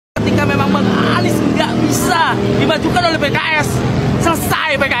ketika memang Bang Anies nggak bisa dimajukan oleh PKS,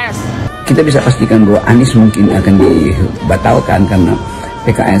 selesai PKS. Kita bisa pastikan bahwa Anies mungkin akan dibatalkan karena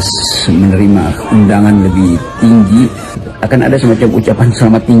PKS menerima undangan lebih tinggi. Akan ada semacam ucapan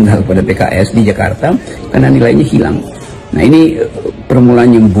selamat tinggal pada PKS di Jakarta karena nilainya hilang. Nah, ini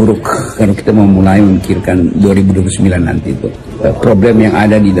permulaan yang buruk kalau kita mau mulai memikirkan 2029 nanti itu. Problem yang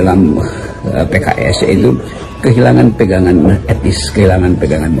ada di dalam PKS yaitu kehilangan pegangan etis, kehilangan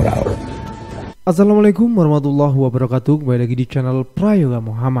pegangan moral. Assalamualaikum warahmatullahi wabarakatuh. Kembali lagi di channel Prayoga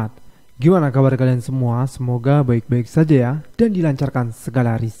Muhammad. Gimana kabar kalian semua? Semoga baik-baik saja ya dan dilancarkan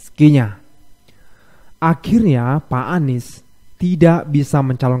segala rizkinya. Akhirnya Pak Anies tidak bisa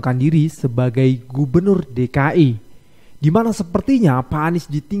mencalonkan diri sebagai gubernur DKI, di mana sepertinya Pak Anies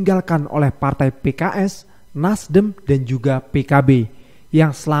ditinggalkan oleh partai PKS, Nasdem dan juga PKB,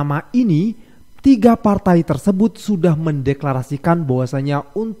 yang selama ini tiga partai tersebut sudah mendeklarasikan bahwasanya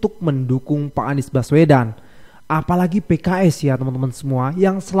untuk mendukung Pak Anies Baswedan. Apalagi PKS ya teman-teman semua,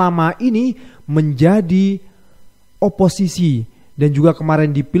 yang selama ini menjadi oposisi. Dan juga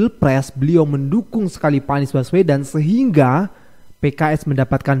kemarin di Pilpres beliau mendukung sekali Pak Anies Baswedan sehingga PKS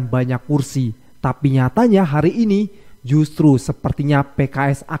mendapatkan banyak kursi. Tapi nyatanya hari ini justru sepertinya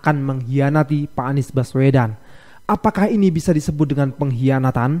PKS akan mengkhianati Pak Anies Baswedan. Apakah ini bisa disebut dengan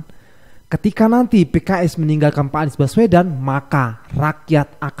pengkhianatan? Ketika nanti PKS meninggalkan Pak Anies Baswedan, maka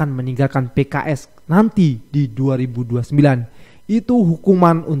rakyat akan meninggalkan PKS nanti di 2029. Itu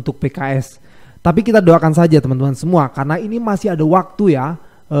hukuman untuk PKS. Tapi kita doakan saja teman-teman semua, karena ini masih ada waktu ya,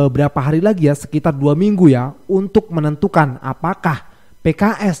 berapa hari lagi ya, sekitar 2 minggu ya, untuk menentukan apakah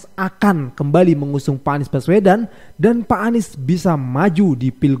PKS akan kembali mengusung Pak Anies Baswedan dan Pak Anies bisa maju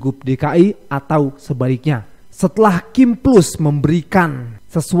di Pilgub DKI atau sebaliknya. Setelah Kim Plus memberikan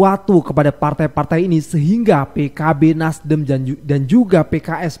sesuatu kepada partai-partai ini sehingga PKB, Nasdem dan juga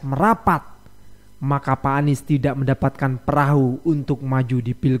PKS merapat, maka Pak Anies tidak mendapatkan perahu untuk maju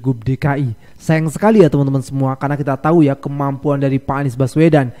di Pilgub DKI. Sayang sekali ya teman-teman semua, karena kita tahu ya kemampuan dari Pak Anies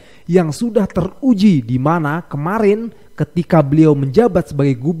Baswedan yang sudah teruji, di mana kemarin ketika beliau menjabat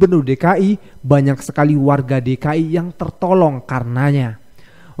sebagai gubernur DKI, banyak sekali warga DKI yang tertolong karenanya.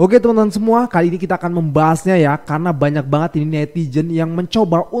 Oke teman-teman semua, kali ini kita akan membahasnya ya, karena banyak banget ini netizen yang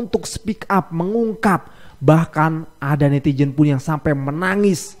mencoba untuk speak up, mengungkap. Bahkan ada netizen pun yang sampai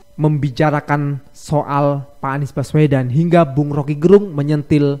menangis membicarakan soal Pak Anies Baswedan, hingga Bung Rocky Gerung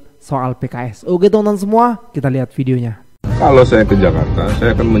menyentil soal PKS. Oke teman-teman semua, kita lihat videonya. Kalau saya ke Jakarta,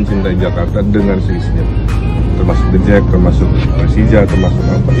 saya akan mencintai Jakarta dengan seisinya, termasuk Dejek, termasuk Persija, termasuk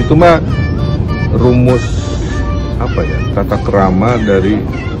apa. Itu mah rumus apa ya, tata kerama dari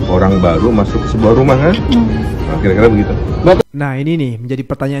orang baru masuk ke sebuah rumah kan? Nah, kira-kira begitu. Nah ini nih menjadi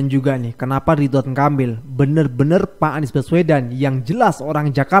pertanyaan juga nih, kenapa Ridwan Kamil bener-bener Pak Anies Baswedan yang jelas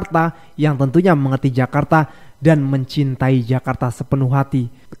orang Jakarta, yang tentunya mengerti Jakarta dan mencintai Jakarta sepenuh hati.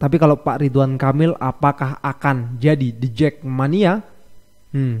 Tapi kalau Pak Ridwan Kamil apakah akan jadi The Jack Mania?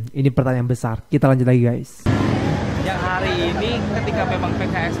 Ini pertanyaan besar. Kita lanjut lagi guys. Yang hari ini ketika memang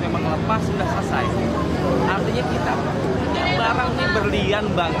PKS memang lepas sudah selesai. Artinya kita barang ini berlian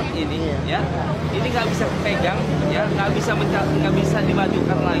banget ini ya. Ini nggak bisa pegang ya, nggak bisa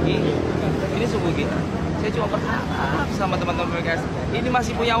dimajukan lagi. Ini sungguh kita. Saya cuma berharap sama teman-teman PKS. Ini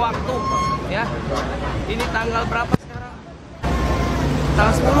masih punya waktu ya. Ini tanggal berapa sekarang?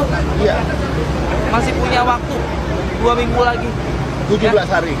 Tanggal 10 kan? Iya. Masih punya waktu 2 minggu lagi. 17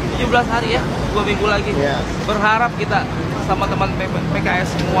 hari. 17 hari ya, 2 minggu lagi. Ya. Berharap kita sama teman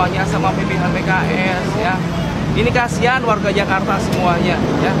PKS semuanya, sama pimpinan PKS ya. Ini kasihan warga Jakarta semuanya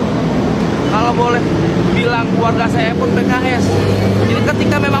ya. Kalau boleh bilang keluarga saya pun PKS. Jadi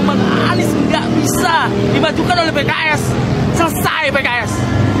ketika memang Bang Anies nggak bisa dimajukan oleh PKS, selesai PKS.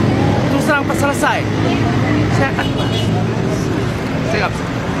 Terus terang selesai. Saya akan saya nggak bisa.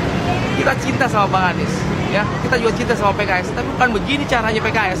 Kita cinta sama Bang Anies ya, kita juga cinta sama PKS, tapi bukan begini caranya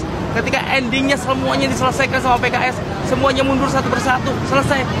PKS. Ketika endingnya semuanya diselesaikan sama PKS, semuanya mundur satu persatu,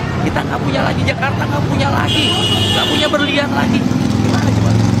 selesai. Kita nggak punya lagi Jakarta, nggak punya berlian lagi. Gimana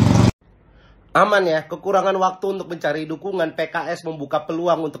coba? Aman ya, kekurangan waktu untuk mencari dukungan, PKS membuka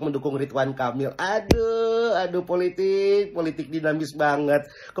peluang untuk mendukung Ridwan Kamil. Aduh politik dinamis banget.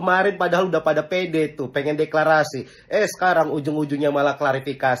 Kemarin padahal udah pada pede tuh, pengen deklarasi. Sekarang ujung-ujungnya malah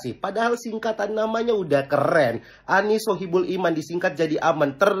klarifikasi. Padahal singkatan namanya udah keren. Anies Sohibul Iman disingkat jadi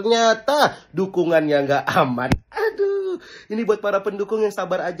aman. Ternyata dukungannya nggak aman. Aduh, ini buat para pendukung yang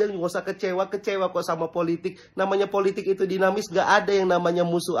sabar aja, nggak usah kecewa kok sama politik. Namanya politik itu dinamis, nggak ada yang namanya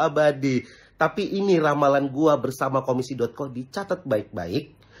musuh abadi. Tapi ini ramalan gua bersama komisi.co, dicatat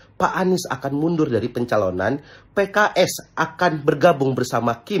baik-baik. Pak Anies akan mundur dari pencalonan, PKS akan bergabung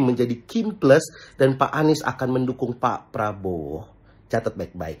bersama Kim menjadi Kim Plus, dan Pak Anies akan mendukung Pak Prabowo. Catat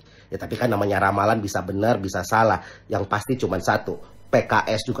baik-baik. Ya tapi kan namanya ramalan, bisa benar, bisa salah. Yang pasti cuma satu,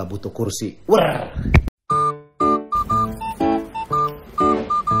 PKS juga butuh kursi.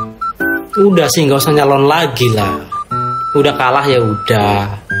 Udah sih, nggak usah nyalon lagi lah. Udah kalah ya udah.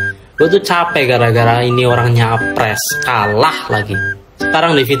 Gue tuh capek gara-gara ini orang nyapres, kalah lagi.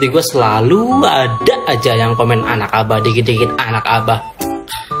 Sekarang di video gue selalu ada aja yang komen anak abah, dikit-dikit anak abah.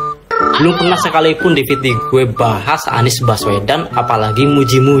 Belum pernah sekalipun di video gue bahas Anies Baswedan, apalagi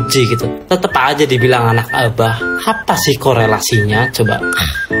muji-muji gitu. Tetep aja dibilang anak abah. Apa sih korelasinya coba?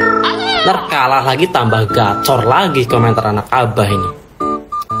 Ntar kalah lagi tambah gacor lagi komentar anak abah ini.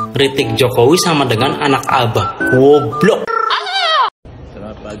 Kritik Jokowi sama dengan anak abah. Goblok.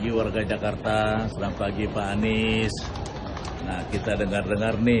 Selamat pagi warga Jakarta, selamat pagi Pak Anies. Nah, kita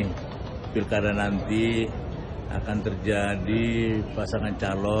dengar-dengar nih, pilkada nanti akan terjadi pasangan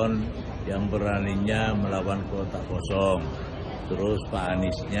calon yang beraninya melawan kota kosong. Terus Pak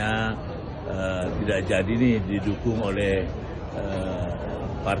Aniesnya tidak jadi nih didukung oleh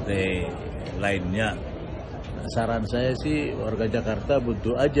partai lainnya. Nah, saran saya sih warga Jakarta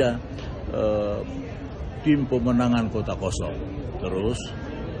butuh aja tim pemenangan kota kosong. Terus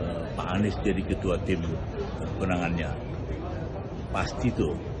Pak Anies jadi ketua tim pemenangannya. Pasti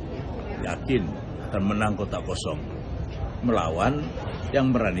tuh, yakin akan menang kota kosong, melawan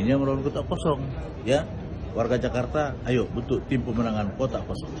yang beraninya melawan kota kosong. Ya, warga Jakarta, ayo bentuk tim pemenangan kota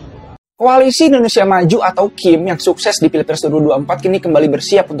kosong. Koalisi Indonesia Maju atau KIM yang sukses di Pilpres 2024 kini kembali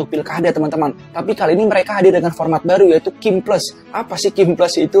bersiap untuk pilkada, teman-teman. Tapi kali ini mereka hadir dengan format baru, yaitu KIM Plus. Apa sih KIM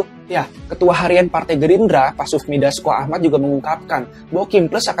Plus itu? Ya, Ketua Harian Partai Gerindra, Pak Sufmi Dasko Ahmad juga mengungkapkan bahwa KIM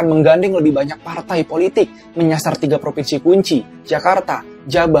Plus akan menggandeng lebih banyak partai politik, menyasar 3 provinsi kunci, Jakarta,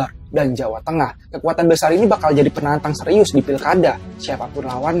 Jabar, dan Jawa Tengah. Kekuatan besar ini bakal jadi penantang serius di pilkada, siapapun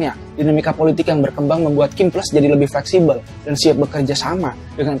lawannya. Dinamika politik yang berkembang membuat KIM Plus jadi lebih fleksibel dan siap bekerja sama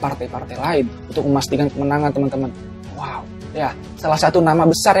dengan partai-partai lain untuk memastikan kemenangan, teman-teman. Wow, ya, salah satu nama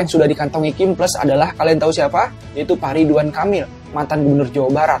besar yang sudah dikantongi KIM Plus adalah, kalian tahu siapa? Yaitu Pak Ridwan Kamil, mantan Gubernur Jawa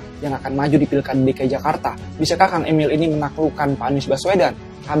Barat yang akan maju di pilkada DKI Jakarta. Bisakah Kang Emil ini menaklukkan Pak Anies Baswedan?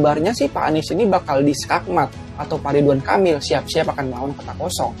 Kabarnya sih Pak Anies ini bakal diskakmat atau Pak Ridwan Kamil siap-siap akan melawan kota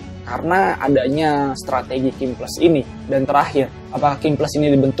kosong karena adanya strategi KIM Plus ini. Dan terakhir, apakah KIM Plus ini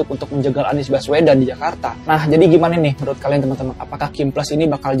dibentuk untuk menjegal Anies Baswedan di Jakarta? Nah, jadi gimana nih menurut kalian, teman-teman? Apakah KIM Plus ini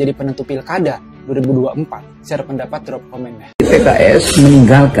bakal jadi penentu pilkada 2024? Share pendapat, drop komen. PKS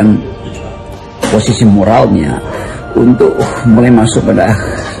meninggalkan posisi moralnya untuk mulai masuk pada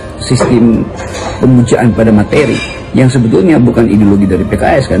sistem pemujaan pada materi yang sebetulnya bukan ideologi dari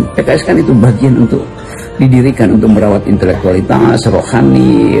PKS kan. PKS kan itu bagian untuk didirikan untuk merawat intelektualitas,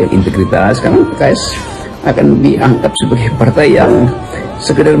 rohani, integritas. Karena PKS akan dianggap sebagai partai yang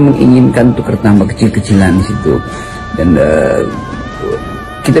sekedar menginginkan tukar tambah kecil-kecilan di situ. Dan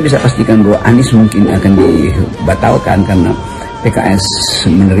kita bisa pastikan bahwa Anies mungkin akan dibatalkan karena PKS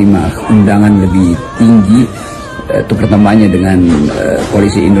menerima undangan lebih tinggi tukar tambahnya dengan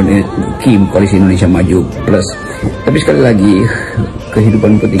koalisi Indonesia KIM, koalisi Indonesia Maju Plus. Tapi sekali lagi,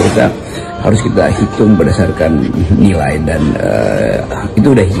 kehidupan politik kita harus kita hitung berdasarkan nilai, dan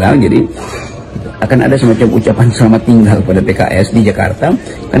itu udah hilang. Jadi akan ada semacam ucapan selamat tinggal pada PKS di Jakarta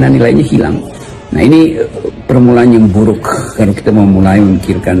karena nilainya hilang. Nah, ini permulaan yang buruk kalau kita mau mulai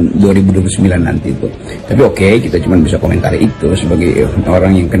memikirkan 2029 nanti itu. Tapi oke, kita cuma bisa komentar itu sebagai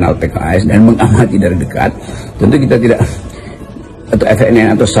orang yang kenal PKS dan mengamati dari dekat. Tentu kita tidak, atau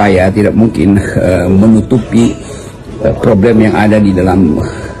FNN atau saya tidak mungkin menutupi problem yang ada di dalam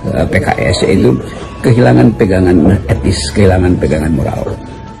PKS, yaitu kehilangan pegangan etis, kehilangan pegangan moral.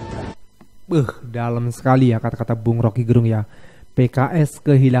 Dalam sekali ya kata-kata Bung Rocky Gerung ya. PKS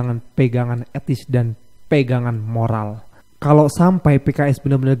kehilangan pegangan etis dan pegangan moral. Kalau sampai PKS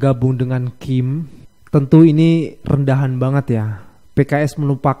benar-benar gabung dengan KIM, tentu ini rendahan banget ya. PKS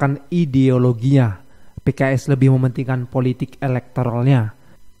melupakan ideologinya. PKS lebih mementingkan politik elektoralnya.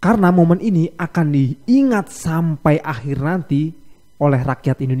 Karena momen ini akan diingat sampai akhir nanti oleh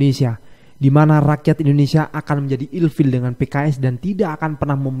rakyat Indonesia, di mana rakyat Indonesia akan menjadi ilfil dengan PKS dan tidak akan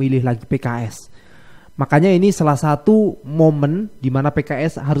pernah memilih lagi PKS. Makanya ini salah satu momen di mana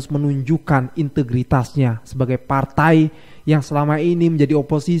PKS harus menunjukkan integritasnya sebagai partai yang selama ini menjadi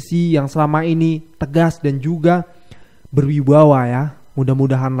oposisi, yang selama ini tegas dan juga berwibawa ya.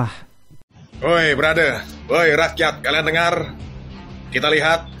 Mudah-mudahanlah. Woi brother, woi rakyat, kalian dengar? Kita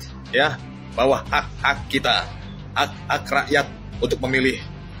lihat ya bahwa hak-hak kita, hak-hak rakyat untuk memilih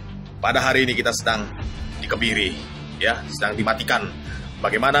pada hari ini kita sedang dikebiri, ya, sedang dimatikan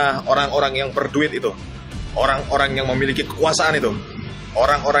bagaimana orang-orang yang berduit itu, orang-orang yang memiliki kekuasaan itu,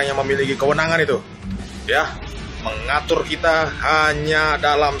 orang-orang yang memiliki kewenangan itu, ya, mengatur kita hanya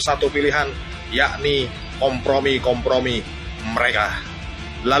dalam satu pilihan, yakni kompromi-kompromi mereka.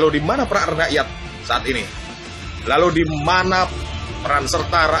 Lalu di mana peran rakyat saat ini? Lalu di mana peran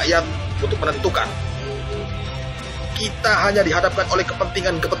serta rakyat untuk menentukan? Kita hanya dihadapkan oleh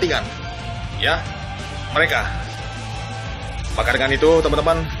kepentingan-kepentingan, ya, mereka. Maka dengan itu,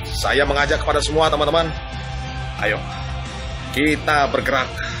 teman-teman, saya mengajak kepada semua teman-teman, ayo kita bergerak,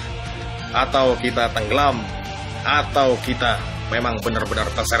 atau kita tenggelam, atau kita memang benar-benar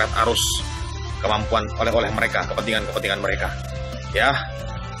terseret arus kemampuan oleh mereka, kepentingan-kepentingan mereka. Ya,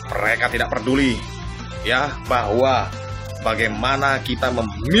 mereka tidak peduli, ya, bahwa bagaimana kita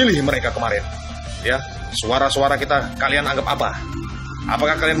memilih mereka kemarin. Ya, suara-suara kita kalian anggap apa?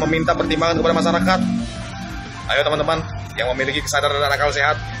 Apakah kalian meminta pertimbangan kepada masyarakat? Ayo teman-teman yang memiliki kesadaran dan akal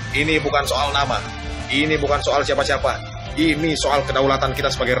sehat, ini bukan soal nama, ini bukan soal siapa-siapa, ini soal kedaulatan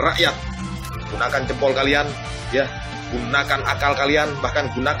kita sebagai rakyat. Gunakan jempol kalian, ya, gunakan akal kalian, bahkan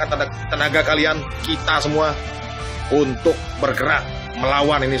gunakan tenaga kalian, kita semua, untuk bergerak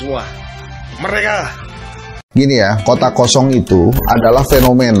melawan ini semua. Mereka. Gini ya, kota kosong itu adalah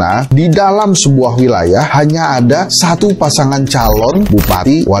fenomena di dalam sebuah wilayah hanya ada satu pasangan calon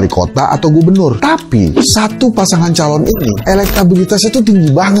bupati, wali kota, atau gubernur. Tapi satu pasangan calon ini elektabilitasnya itu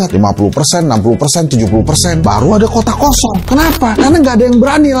tinggi banget, 50%, 60%, 70%. Baru ada kota kosong. Kenapa? Karena nggak ada yang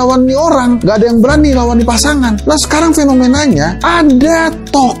berani lawan nih orang, nggak ada yang berani lawan nih pasangan. Nah sekarang fenomenanya ada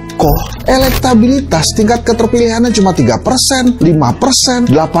tokoh elektabilitas tingkat keterpilihannya cuma 3%, 5%,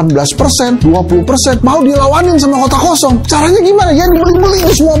 18%, 20%. Mau dilawanin sama kota kosong. Caranya gimana? Ya dibeli-beli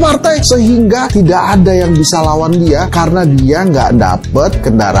di semua partai. Sehingga tidak ada yang bisa lawan dia karena dia nggak dapet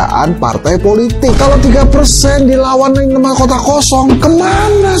kendaraan partai politik. Kalau 3% dilawanin sama kota kosong,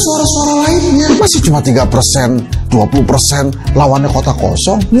 kemana suara-suara lainnya? Masih cuma 3%, 20% lawannya kota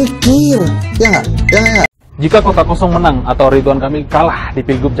kosong. Mikir. Ya nggak? Ya nggak? Jika kota kosong menang atau Ridwan Kamil kalah di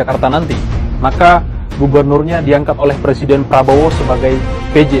Pilgub Jakarta nanti, maka gubernurnya diangkat oleh Presiden Prabowo sebagai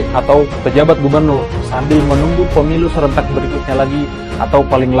PJ atau pejabat gubernur sambil menunggu pemilu serentak berikutnya lagi atau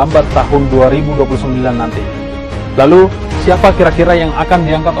paling lambat tahun 2029 nanti. Lalu, siapa kira-kira yang akan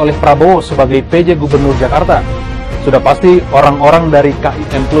diangkat oleh Prabowo sebagai PJ Gubernur Jakarta? Sudah pasti orang-orang dari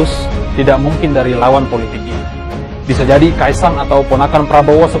KIM Plus, tidak mungkin dari lawan politiknya. Bisa jadi Kaisang atau ponakan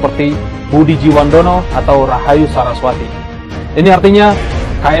Prabowo seperti Budi Jiwandono atau Rahayu Saraswati. Ini artinya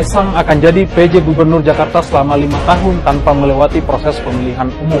Kaisang akan jadi PJ Gubernur Jakarta selama 5 tahun tanpa melewati proses pemilihan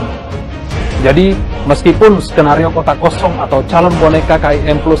umum. Jadi, meskipun skenario kota kosong atau calon boneka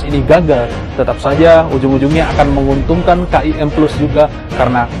KIM Plus ini gagal, tetap saja ujung-ujungnya akan menguntungkan KIM Plus juga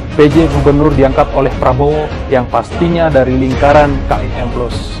karena PJ Gubernur diangkat oleh Prabowo yang pastinya dari lingkaran KIM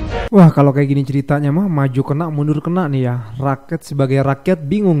Plus. Wah, kalau kayak gini ceritanya mah maju kena mundur kena nih ya. Rakyat sebagai rakyat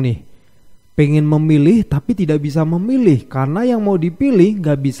bingung nih. Pengen memilih tapi tidak bisa memilih karena yang mau dipilih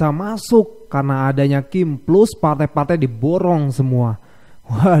nggak bisa masuk karena adanya KIM Plus, partai-partai diborong semua.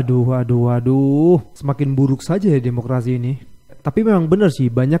 Waduh. Semakin buruk saja ya demokrasi ini. Tapi memang benar sih,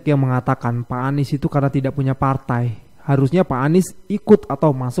 banyak yang mengatakan Pak Anies itu karena tidak punya partai. Harusnya Pak Anies ikut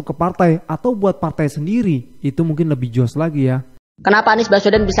atau masuk ke partai atau buat partai sendiri. Itu mungkin lebih jos lagi ya. Kenapa Anies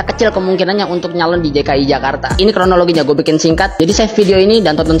Baswedan bisa kecil kemungkinannya untuk nyalon di DKI Jakarta? Ini kronologinya gue bikin singkat, jadi save video ini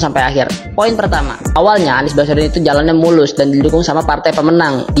dan tonton sampai akhir. Poin pertama, awalnya Anies Baswedan itu jalannya mulus dan didukung sama partai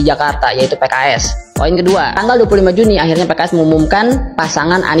pemenang di Jakarta, yaitu PKS. Poin kedua, tanggal 25 Juni akhirnya PKS mengumumkan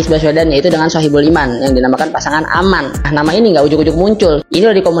pasangan Anies Baswedan yaitu dengan Sohibul Iman yang dinamakan pasangan Aman. Nah, nama ini nggak ujuk-ujuk muncul. Ini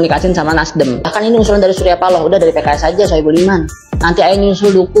udah dikomunikasin sama Nasdem. Bahkan ini usulan dari Surya Paloh, udah dari PKS aja Sohibul Iman. Nanti ayo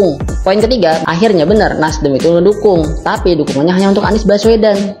nyusul dukung. Poin ketiga, akhirnya benar Nasdem itu ngedukung, tapi dukungannya hanya untuk Anies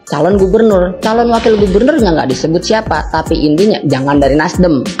Baswedan, calon gubernur. Calon wakil gubernurnya nggak disebut siapa, tapi intinya jangan dari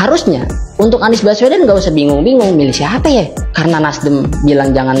Nasdem. Harusnya untuk Anies Baswedan nggak usah bingung-bingung milih siapa ya, karena Nasdem bilang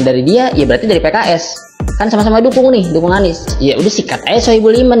jangan dari dia, ya berarti dari PKS. Kan sama-sama dukung nih, dukung Anies. Ya udah sikat aja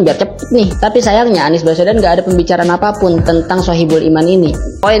Sohibul Iman biar cepet nih. Tapi sayangnya Anies Baswedan nggak ada pembicaraan apapun tentang Sohibul Iman ini.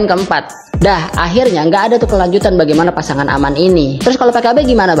 Poin keempat, dah akhirnya nggak ada tuh kelanjutan bagaimana pasangan Aman ini. Terus kalau PKB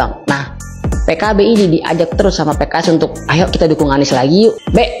gimana bang? Nah, PKB ini diajak terus sama PKS untuk ayo kita dukung Anies lagi yuk.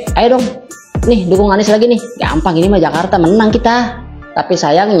 Ayo dong, nih dukung Anies lagi nih. Gampang ini mah Jakarta menang kita. Tapi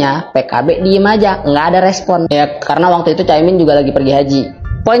sayangnya PKB diem aja, nggak ada respon. Ya karena waktu itu Caimin juga lagi pergi haji.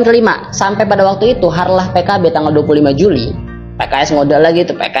 Poin kelima, sampai pada waktu itu harlah PKB tanggal 25 Juli. PKS ngodal lagi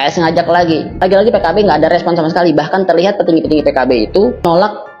tuh, PKS ngajak lagi. Lagi-lagi PKB nggak ada respon sama sekali. Bahkan terlihat petinggi-petinggi PKB itu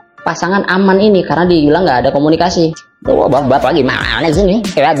nolak pasangan Aman ini karena dibilang nggak ada komunikasi. Tuh, bapak gimana sih nih?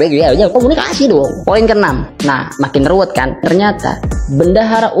 Kayak komunikasi dong. Poin ke-6. Nah, makin ruwet kan? Ternyata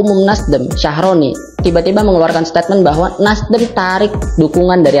Bendahara Umum Nasdem Syahroni tiba-tiba mengeluarkan statement bahwa Nasdem tarik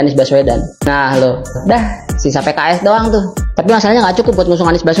dukungan dari Anies Baswedan. Nah loh, dah sisa PKS doang tuh. Tapi masalahnya nggak cukup buat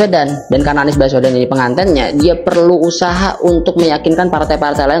ngusung Anies Baswedan. Dan karena Anies Baswedan ini pengantennya, dia perlu usaha untuk meyakinkan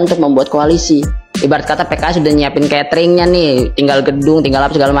partai-partai lain untuk membuat koalisi. Ibarat kata PKS sudah nyiapin cateringnya nih, tinggal gedung, tinggal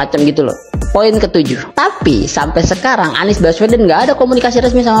apa segala macam gitu loh. Poin ke-7. Tapi sampai sekarang Anies Baswedan nggak ada komunikasi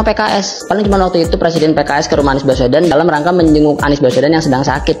resmi sama PKS. Paling cuma waktu itu Presiden PKS ke rumah Anies Baswedan dalam rangka menjenguk Anies Baswedan yang sedang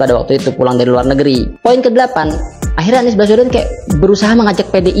sakit pada waktu itu pulang dari luar negeri. Poin ke-8. Akhirnya Anies Baswedan kayak berusaha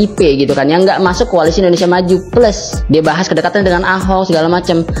mengajak PDIP gitu kan, yang nggak masuk koalisi Indonesia Maju Plus. Dia bahas kedekatan dengan Ahok segala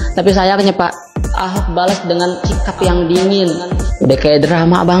macam. Tapi sayangnya Pak, Ahok balas dengan sikap yang dingin. Udah kayak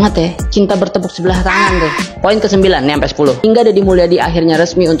drama banget ya, cinta bertepuk sebelah tangan tuh. Poin ke-9 nih sampai 10. Hingga Deddy Mulyadi akhirnya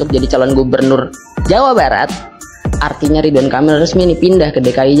resmi untuk jadi calon gubernur Jawa Barat. Artinya Ridwan Kamil resmi nih pindah ke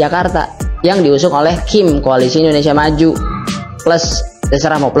DKI Jakarta yang diusung oleh Kim, Koalisi Indonesia Maju Plus.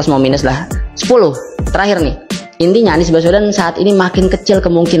 Terserah mau plus mau minus lah. 10. Terakhir nih. Intinya Anies Baswedan saat ini makin kecil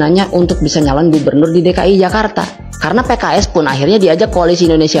kemungkinannya untuk bisa nyalon gubernur di DKI Jakarta. Karena PKS pun akhirnya diajak Koalisi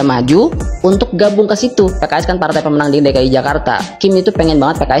Indonesia Maju untuk gabung ke situ. PKS kan partai pemenang di DKI Jakarta. Kim itu pengen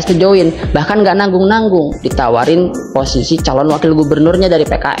banget PKS tuh join. Bahkan gak nanggung-nanggung ditawarin posisi calon wakil gubernurnya dari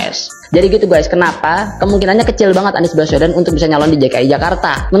PKS. Jadi gitu guys, kenapa? Kemungkinannya kecil banget Anies Baswedan untuk bisa nyalon di DKI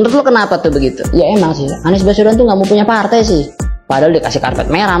Jakarta. Menurut lo kenapa tuh begitu? Ya emang sih, Anies Baswedan tuh gak mau punya partai sih. Padahal dikasih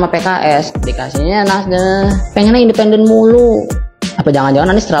karpet merah sama PKS, dikasihnya Nasdem, pengennya independen mulu. Apa jangan-jangan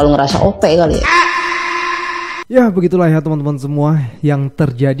Anies terlalu ngerasa OP kali ya? Ya begitulah ya teman-teman semua yang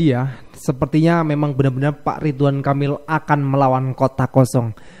terjadi ya. Sepertinya memang benar-benar Pak Ridwan Kamil akan melawan kota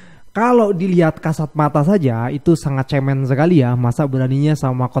kosong. Kalau dilihat kasat mata saja itu sangat cemen sekali ya. Masa beraninya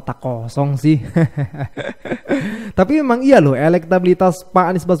sama kota kosong sih. Tapi memang iya loh, elektabilitas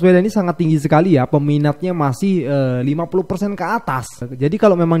Pak Anies Baswedan ini sangat tinggi sekali ya. Peminatnya masih 50% ke atas. Jadi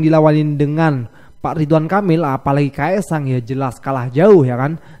kalau memang dilawanin dengan Pak Ridwan Kamil, apalagi Kaesang, ya jelas kalah jauh ya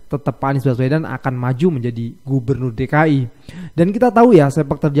kan. Tetap Pak Anies Baswedan akan maju menjadi gubernur DKI. Dan kita tahu ya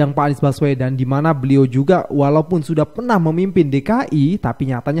sepak terjang Pak Anies Baswedan, di mana beliau juga walaupun sudah pernah memimpin DKI, tapi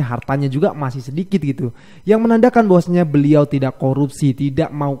nyatanya hartanya juga masih sedikit gitu. Yang menandakan bahwasanya beliau tidak korupsi,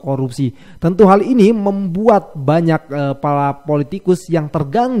 tidak mau korupsi. Tentu hal ini membuat banyak para politikus yang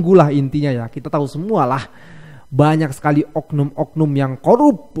terganggu lah intinya ya. Kita tahu semua lah. Banyak sekali oknum-oknum yang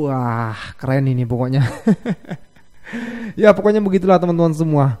korup. Wah, keren ini pokoknya. Ya pokoknya begitulah teman-teman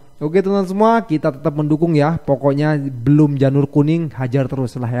semua. Oke teman-teman semua, kita tetap mendukung ya. Pokoknya belum janur kuning, hajar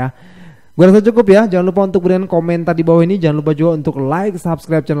terus lah ya. Gue rasa cukup ya. Jangan lupa untuk berikan komentar di bawah ini. Jangan lupa juga untuk like,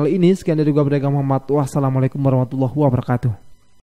 subscribe channel ini. Sekian dari gue Pegangan Muhammad. Wassalamualaikum warahmatullahi wabarakatuh.